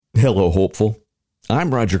Hello, Hopeful.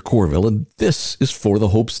 I'm Roger Corville, and this is For the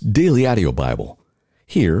Hope's Daily Audio Bible.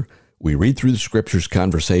 Here, we read through the Scriptures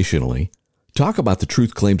conversationally, talk about the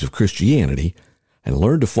truth claims of Christianity, and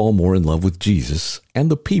learn to fall more in love with Jesus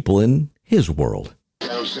and the people in His world.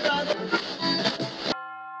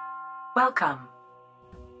 Welcome.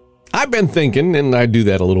 I've been thinking, and I do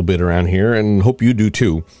that a little bit around here, and hope you do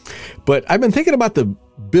too, but I've been thinking about the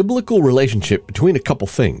biblical relationship between a couple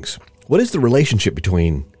things. What is the relationship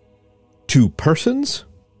between two persons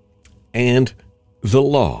and the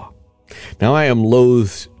law? Now, I am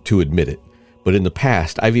loath to admit it, but in the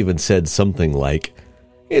past, I've even said something like,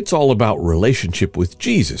 it's all about relationship with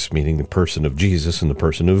Jesus, meaning the person of Jesus and the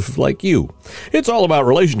person of, like, you. It's all about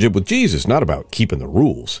relationship with Jesus, not about keeping the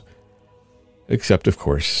rules. Except, of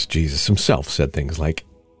course, Jesus himself said things like,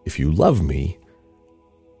 if you love me,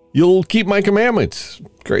 you'll keep my commandments.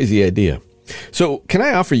 Crazy idea. So, can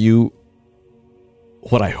I offer you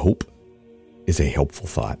what I hope is a helpful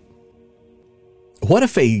thought? What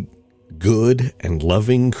if a good and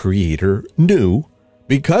loving creator knew,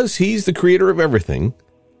 because he's the creator of everything,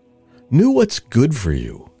 knew what's good for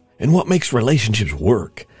you and what makes relationships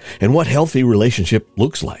work and what healthy relationship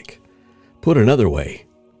looks like? Put another way,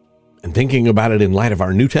 and thinking about it in light of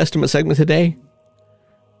our New Testament segment today,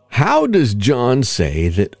 how does John say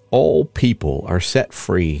that all people are set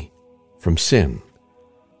free from sin?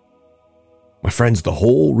 My friends, the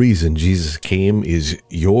whole reason Jesus came is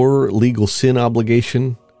your legal sin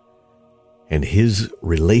obligation and his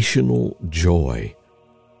relational joy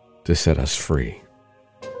to set us free.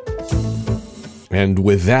 And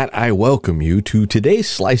with that, I welcome you to today's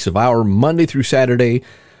slice of our Monday through Saturday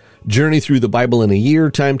journey through the Bible in a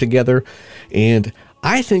year time together. And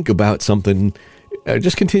I think about something,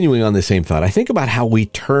 just continuing on the same thought, I think about how we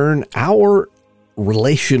turn our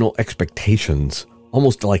relational expectations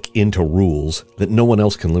almost like into rules that no one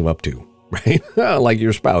else can live up to, right? Like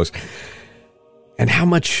your spouse. And how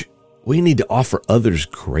much we need to offer others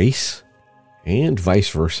grace and vice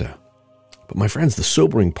versa. But my friends, the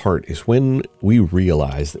sobering part is when we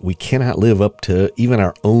realize that we cannot live up to even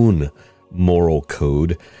our own moral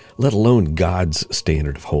code, let alone God's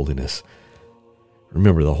standard of holiness.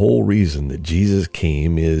 Remember, the whole reason that Jesus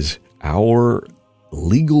came is our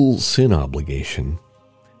legal sin obligation,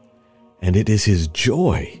 and it is his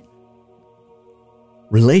joy,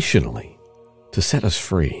 relationally, to set us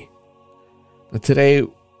free. Now, today,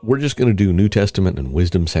 we're just going to do New Testament and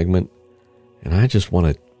Wisdom segment, and I just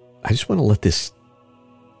want to let this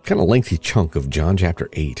kind of lengthy chunk of John chapter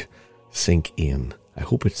 8 sink in. I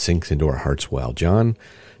hope it sinks into our hearts well. John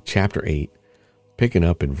chapter 8, picking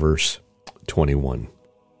up in verse 21.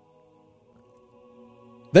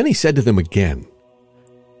 Then he said to them again,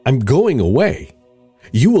 I'm going away.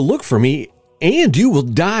 You will look for me, and you will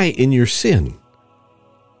die in your sin.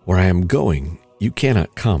 Where I am going, you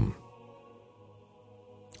cannot come.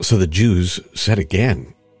 So the Jews said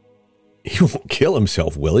again, he won't kill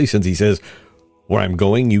himself, will he, since he says, where I'm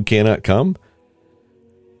going, you cannot come?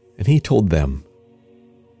 And he told them,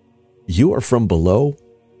 you are from below,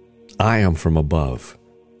 I am from above.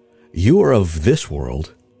 You are of this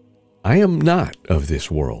world, I am not of this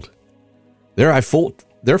world.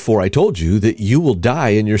 Therefore I told you that you will die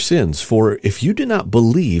in your sins, for if you do not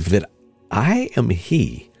believe that I am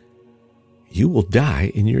he, you will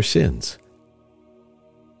die in your sins.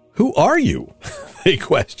 Who are you? They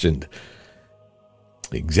questioned.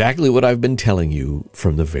 Exactly what I've been telling you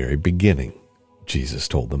from the very beginning, Jesus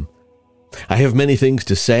told them. I have many things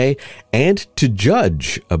to say and to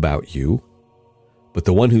judge about you, but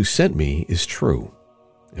the one who sent me is true,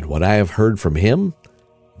 and what I have heard from him,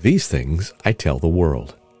 these things I tell the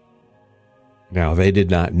world. Now they did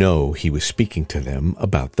not know he was speaking to them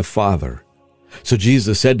about the Father. So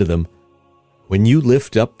Jesus said to them, when you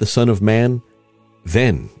lift up the Son of Man,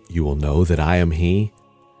 then you will know that I am he,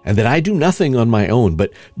 and that I do nothing on my own,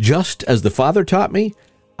 but just as the Father taught me,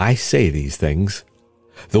 I say these things.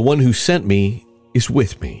 The one who sent me is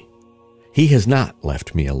with me. He has not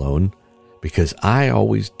left me alone, because I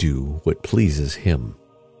always do what pleases him.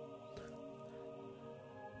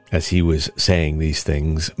 As he was saying these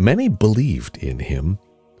things, many believed in him.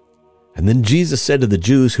 And then Jesus said to the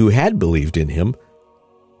Jews who had believed in him,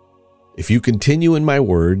 if you continue in my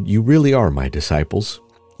word, you really are my disciples.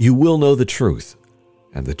 You will know the truth,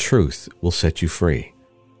 and the truth will set you free.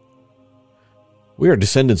 We are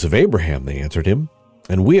descendants of Abraham, they answered him,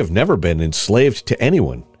 and we have never been enslaved to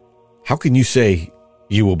anyone. How can you say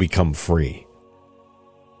you will become free?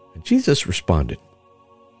 And Jesus responded,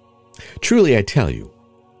 truly I tell you,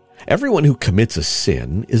 everyone who commits a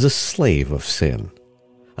sin is a slave of sin.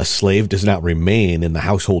 A slave does not remain in the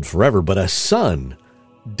household forever, but a son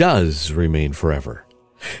does remain forever.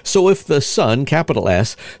 So if the Son, capital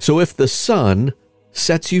S, so if the Son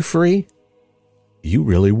sets you free, you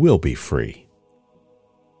really will be free.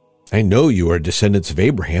 I know you are descendants of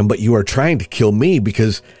Abraham, but you are trying to kill me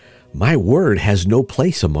because my word has no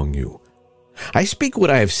place among you. I speak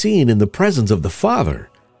what I have seen in the presence of the Father.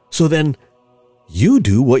 So then you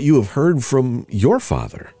do what you have heard from your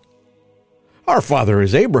father. Our father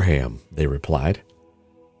is Abraham, they replied.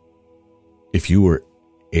 If you were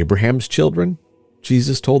Abraham's children,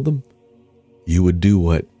 Jesus told them, you would do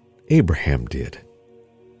what Abraham did.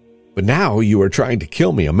 But now you are trying to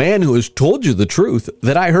kill me, a man who has told you the truth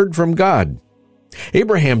that I heard from God.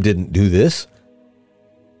 Abraham didn't do this.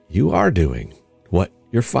 You are doing what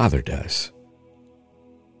your father does.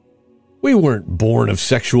 We weren't born of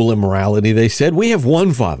sexual immorality, they said. We have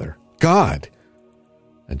one Father, God.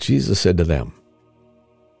 And Jesus said to them,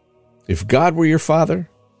 if God were your father,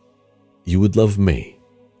 you would love me,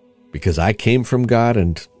 because I came from God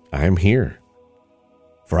and I am here.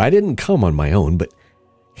 For I didn't come on my own, but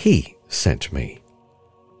He sent me.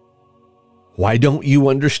 Why don't you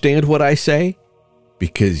understand what I say?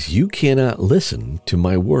 Because you cannot listen to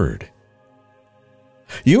my word.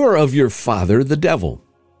 You are of your father, the devil,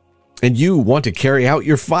 and you want to carry out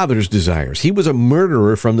your father's desires. He was a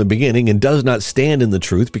murderer from the beginning and does not stand in the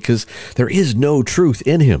truth because there is no truth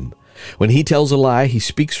in him. When he tells a lie, he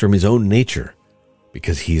speaks from his own nature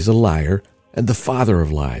because he's a liar and the father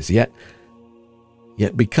of lies. Yet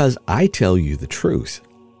because I tell you the truth,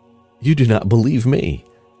 you do not believe me.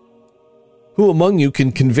 Who among you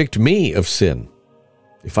can convict me of sin?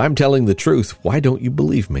 If I'm telling the truth, why don't you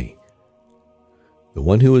believe me? The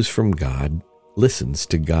one who is from God listens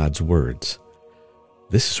to God's words.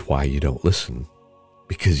 This is why you don't listen,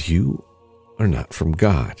 because you are not from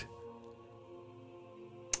God.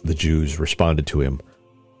 The Jews responded to him,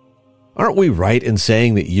 aren't we right in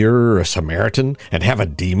saying that you're a Samaritan and have a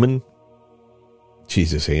demon?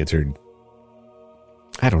 Jesus answered,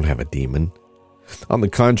 I don't have a demon. On the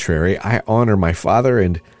contrary, I honor my Father,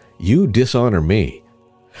 and you dishonor me.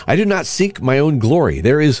 I do not seek my own glory.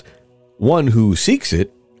 There is one who seeks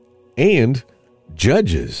it and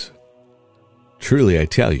judges. Truly, I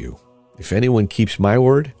tell you, if anyone keeps my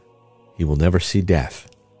word, he will never see death.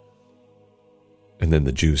 And then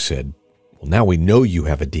the Jews said, well, now we know you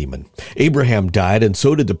have a demon. Abraham died, and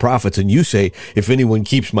so did the prophets, and you say, if anyone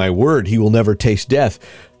keeps my word, he will never taste death.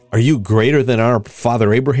 Are you greater than our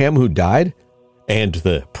father Abraham, who died? And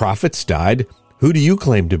the prophets died. Who do you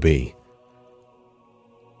claim to be?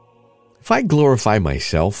 If I glorify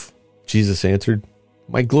myself, Jesus answered,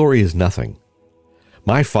 my glory is nothing.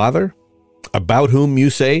 My Father, about whom you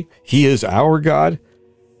say he is our God,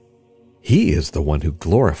 he is the one who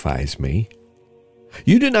glorifies me.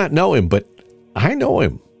 You do not know him, but I know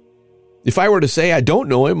him. If I were to say I don't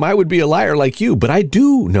know him, I would be a liar like you, but I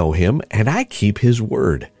do know him, and I keep his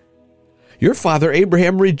word. Your father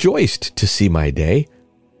Abraham rejoiced to see my day,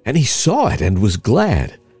 and he saw it and was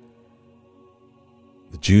glad.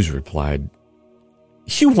 The Jews replied,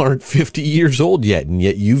 you aren't 50 years old yet, and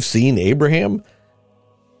yet you've seen Abraham?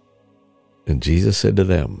 And Jesus said to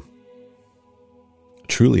them,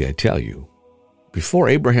 truly I tell you, before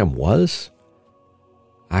Abraham was,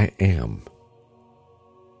 I am.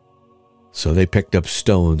 So they picked up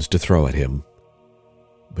stones to throw at him,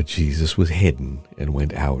 but Jesus was hidden and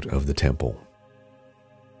went out of the temple.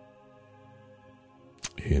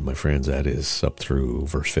 And my friends, that is up through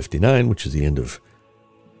verse 59, which is the end of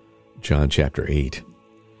John chapter 8.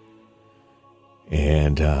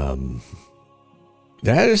 And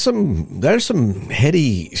there's some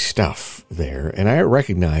heady stuff there. And I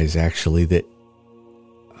recognize actually that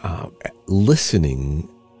listening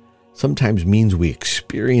sometimes means we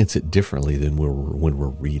experience it differently than when we're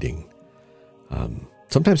reading.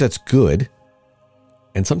 Sometimes that's good,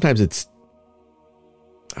 and sometimes it's,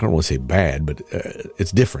 I don't want to say bad, but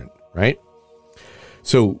it's different, right?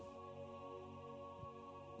 So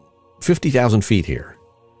 50,000 feet here.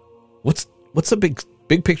 What's the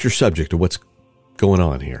big picture subject of what's going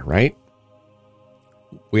on here, right?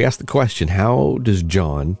 We ask the question, how does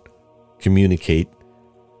John communicate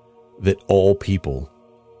that all people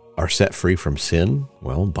are set free from sin?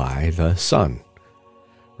 Well, by the Son,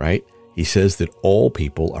 right? He says that all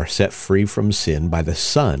people are set free from sin by the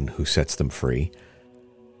Son who sets them free.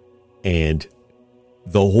 And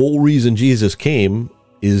the whole reason Jesus came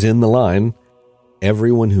is in the line,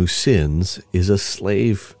 everyone who sins is a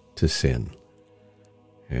slave to sin.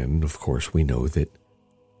 And of course, we know that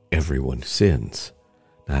everyone sins.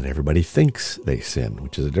 Not everybody thinks they sin,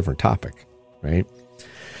 which is a different topic, right?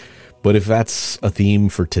 But if that's a theme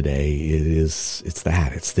for today, it's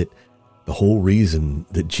that The whole reason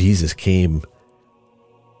that Jesus came,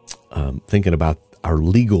 thinking about our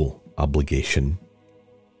legal obligation,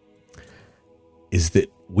 is that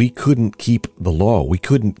we couldn't keep the law. We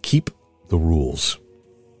couldn't keep the rules,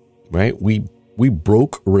 right? We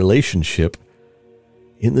broke relationship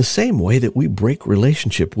in the same way that we break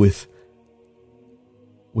relationship with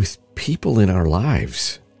people in our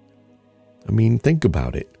lives. I mean, think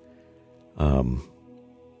about it.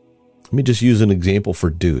 Let me just use an example for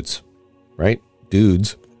dudes, right?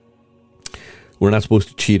 Dudes, we're not supposed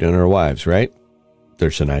to cheat on our wives, right?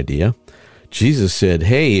 There's an idea. Jesus said,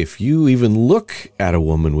 hey, if you even look at a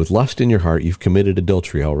woman with lust in your heart, you've committed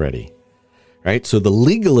adultery already, right? So the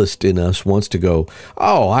legalist in us wants to go,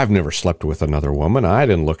 oh, I've never slept with another woman. I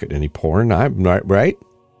didn't look at any porn. I'm not, right?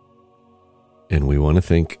 And we want to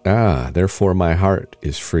think, therefore my heart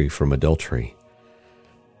is free from adultery.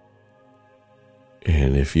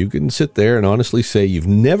 And if you can sit there and honestly say you've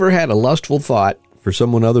never had a lustful thought for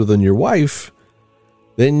someone other than your wife,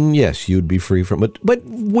 then yes, you'd be free from it. But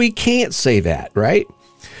we can't say that, right?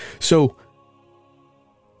 So,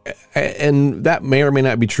 and that may or may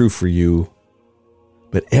not be true for you,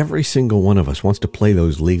 but every single one of us wants to play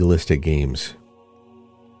those legalistic games,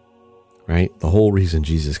 right? The whole reason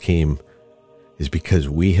Jesus came is because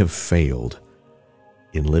we have failed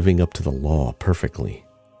in living up to the law perfectly.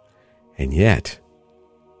 And yet,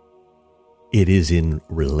 it is in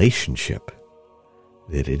relationship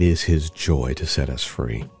that it is his joy to set us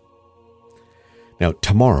free. Now,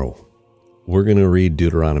 tomorrow, we're going to read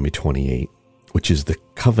Deuteronomy 28, which is the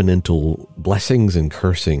covenantal blessings and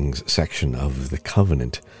cursings section of the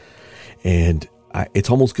covenant. And it's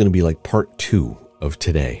almost going to be like part 2 of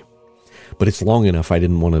today. But it's long enough, I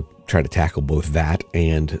didn't want to try to tackle both that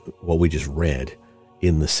and what we just read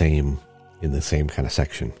in the same kind of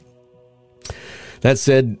section. That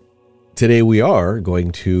said, today we are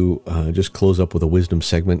going to just close up with a wisdom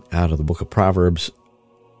segment out of the book of Proverbs,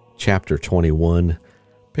 chapter 21,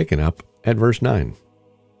 picking up at verse 9.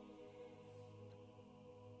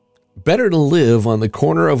 Better to live on the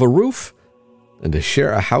corner of a roof than to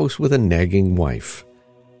share a house with a nagging wife.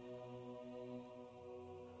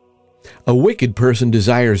 A wicked person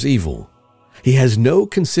desires evil. He has no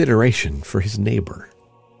consideration for his neighbor.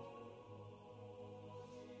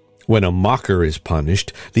 When a mocker is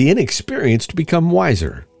punished, the inexperienced become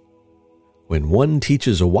wiser. When one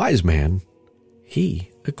teaches a wise man,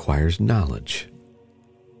 he acquires knowledge.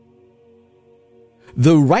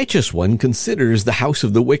 The righteous one considers the house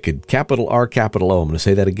of the wicked. Capital R, capital O. I'm going to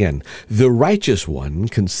say that again. The righteous one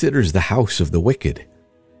considers the house of the wicked.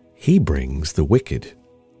 He brings the wicked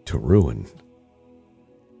to ruin.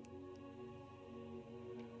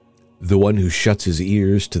 The one who shuts his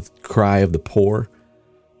ears to the cry of the poor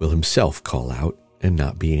will himself call out and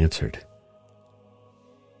not be answered.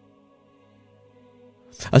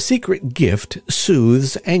 A secret gift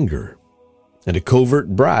soothes anger, and a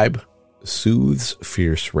covert bribe soothes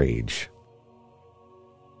fierce rage.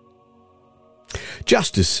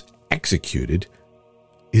 Justice executed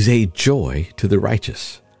is a joy to the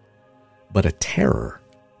righteous, but a terror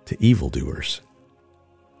to evildoers.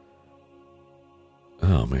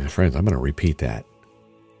 Oh man, friends, I'm going to repeat that.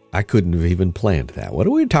 I couldn't have even planned that. What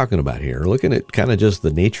are we talking about here? Looking at kind of just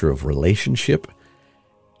the nature of relationship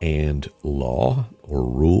and law or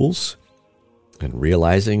rules, and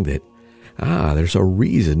realizing that, there's a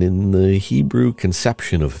reason in the Hebrew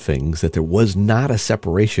conception of things that there was not a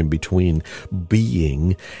separation between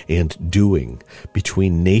being and doing,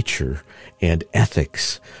 between nature and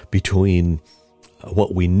ethics, between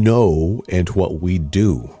what we know and what we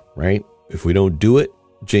do, right? If we don't do it,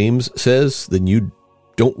 James says, then you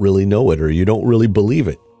don't really know it or you don't really believe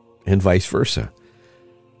it, and vice versa.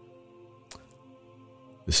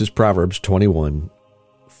 This is Proverbs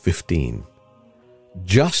 21:15.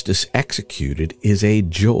 Justice executed is a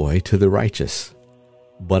joy to the righteous,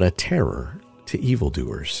 but a terror to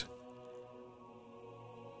evildoers.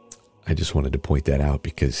 I just wanted to point that out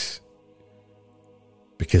because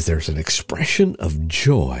there's an expression of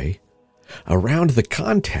joy around the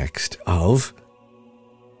context of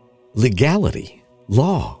legality,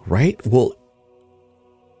 law, right? Well,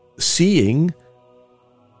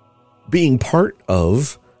 being part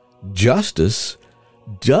of justice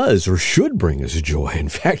does or should bring us joy. In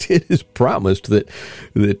fact, it is promised that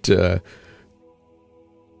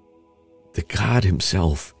God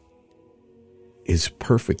himself is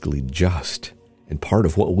perfectly just, and part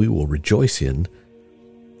of what we will rejoice in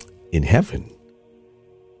heaven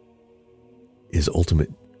is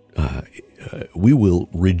ultimate. We will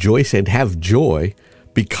rejoice and have joy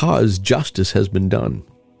because justice has been done.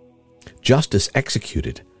 Justice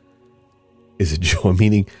executed is a joy,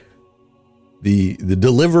 meaning The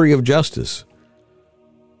delivery of justice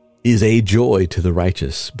is a joy to the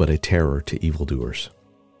righteous, but a terror to evildoers.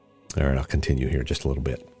 All right, I'll continue here just a little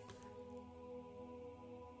bit.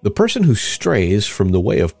 The person who strays from the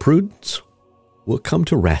way of prudence will come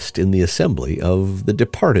to rest in the assembly of the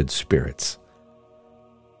departed spirits.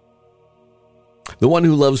 The one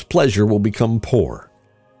who loves pleasure will become poor.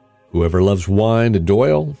 Whoever loves wine and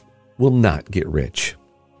oil will not get rich.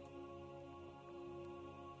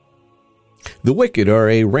 The wicked are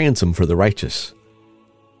a ransom for the righteous,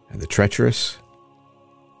 and the treacherous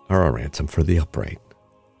are a ransom for the upright.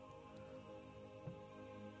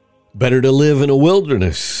 Better to live in a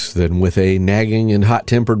wilderness than with a nagging and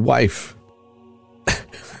hot-tempered wife.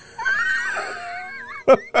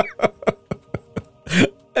 I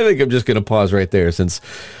think I'm just going to pause right there, since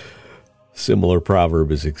similar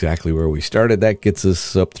proverb is exactly where we started. That gets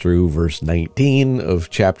us up through verse 19 of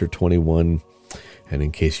chapter 21. And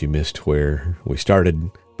in case you missed where we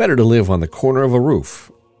started, better to live on the corner of a roof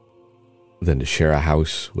than to share a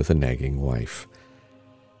house with a nagging wife.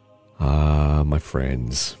 Ah, my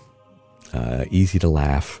friends, easy to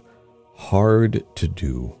laugh, hard to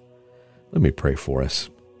do. Let me pray for us,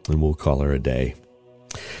 and we'll call her a day.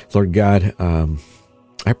 Lord God,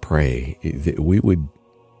 I pray that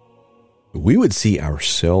we would see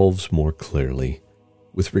ourselves more clearly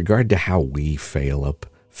with regard to how we fail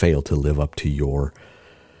to live up to your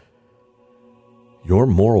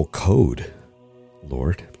moral code,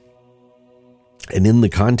 Lord. And in the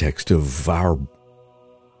context of our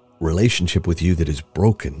relationship with you that is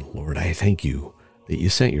broken, Lord, I thank you that you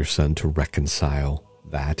sent your Son to reconcile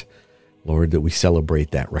that. Lord, that we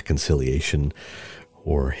celebrate that reconciliation,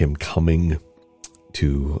 or him coming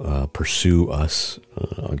to pursue us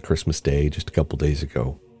on Christmas Day just a couple days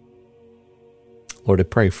ago. Lord, I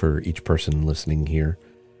pray for each person listening here.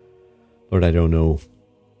 Lord, I don't know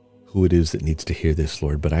who it is that needs to hear this,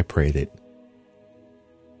 Lord, but I pray that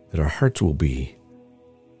our hearts will be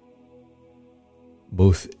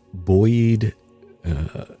both buoyed,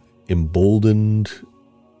 emboldened,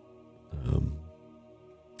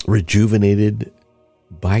 rejuvenated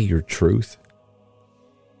by your truth.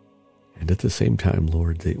 And at the same time,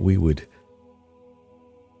 Lord, that we would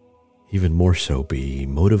even more so be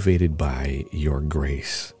motivated by your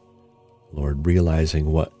grace. Lord,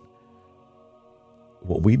 realizing what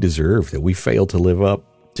we deserve, that we fail to live up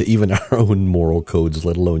to even our own moral codes,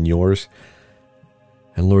 let alone yours.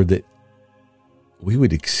 And Lord, that we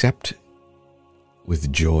would accept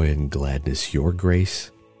with joy and gladness your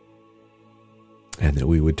grace, and that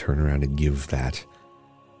we would turn around and give that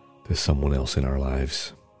to someone else in our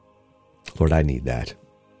lives. Lord, I need that.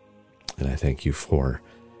 And I thank you for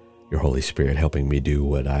your Holy Spirit helping me do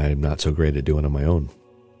what I'm not so great at doing on my own.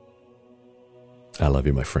 I love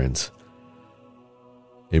you, my friends.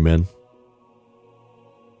 Amen.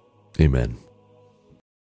 Amen.